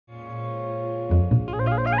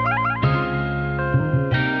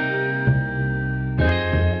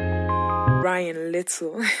Ryan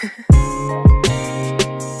Little.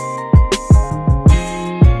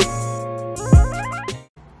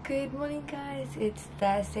 Good morning guys, it's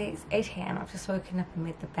Thursday, it's 8 AM. I've just woken up and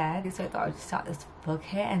made the bed, so I thought I'd start this vlog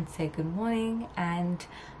here and say good morning, and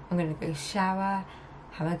I'm gonna go shower,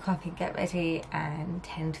 have a coffee, get ready and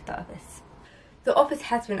head to the office. The office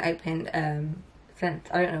has been opened since,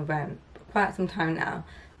 I don't know when, quite some time now,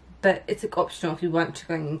 but it's like optional. If you want to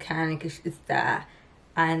go in, you can, because it's there.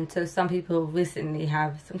 And so some people recently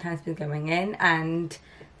have sometimes been going in, and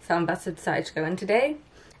some of us have decided to go in today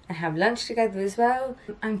and have lunch together as well.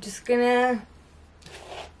 I'm just gonna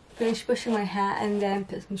finish brushing my hair and then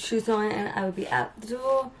put some shoes on, and I will be out the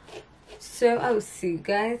door. So I will see you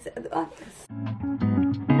guys at the office.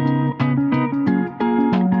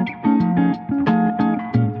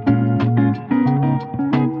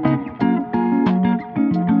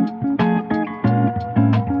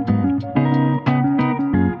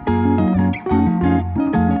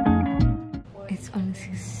 It's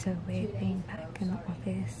honestly so weird being back in the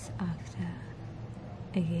office after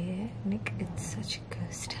a year. Like, it's such a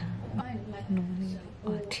ghost town. Normally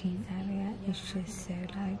our team area is just so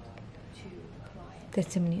like, there's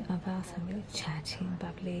so many of us, I'm really chatty and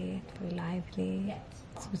bubbly, very lively,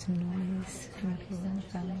 lots of noise from everyone,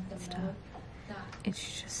 family and stuff.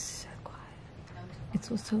 It's just so quiet. It's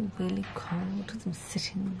also really cold because I'm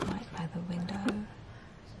sitting right by the window.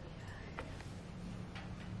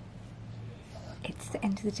 It's the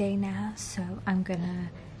end of the day now, so I'm gonna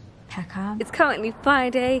pack up. It's currently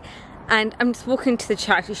Friday and I'm just walking to the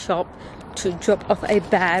charity shop to drop off a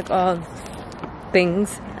bag of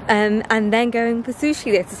things and then going for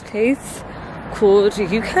sushi. There's this place called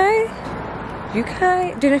UK?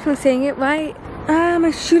 Don't know if I'm saying it right.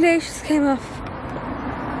 My shoelace just came off.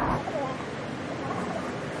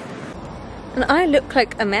 And I look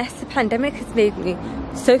like a mess. The pandemic has made me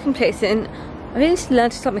so complacent. I really need to learn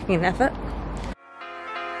to stop making an effort.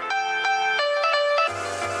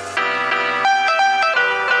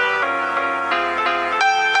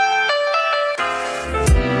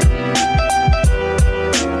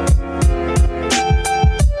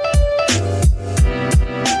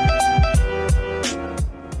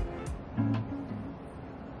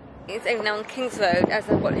 I'm now on King's Road as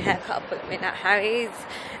I've got a haircut appointment at Harry's.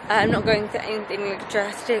 I'm not going for anything like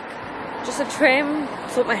drastic, just a trim,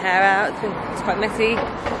 sort my hair out. It's quite messy,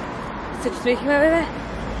 so just making my way there.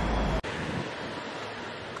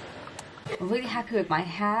 I'm really happy with my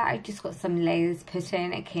hair. I just got some layers put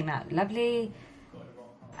in, it came out lovely.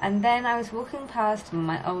 And then I was walking past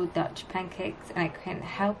my old Dutch pancakes and I couldn't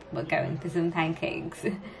help but going for some pancakes.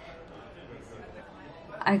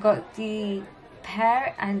 I got the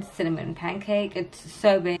pear and cinnamon pancake. It's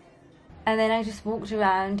so big. And then I just walked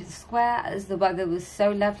around the square as the weather was so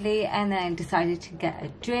lovely, and then I decided to get a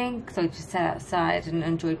drink, so I just sat outside and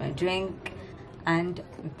enjoyed my drink, and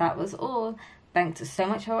that was all. Thanks so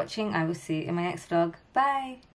much for watching. I will see you in my next vlog. Bye.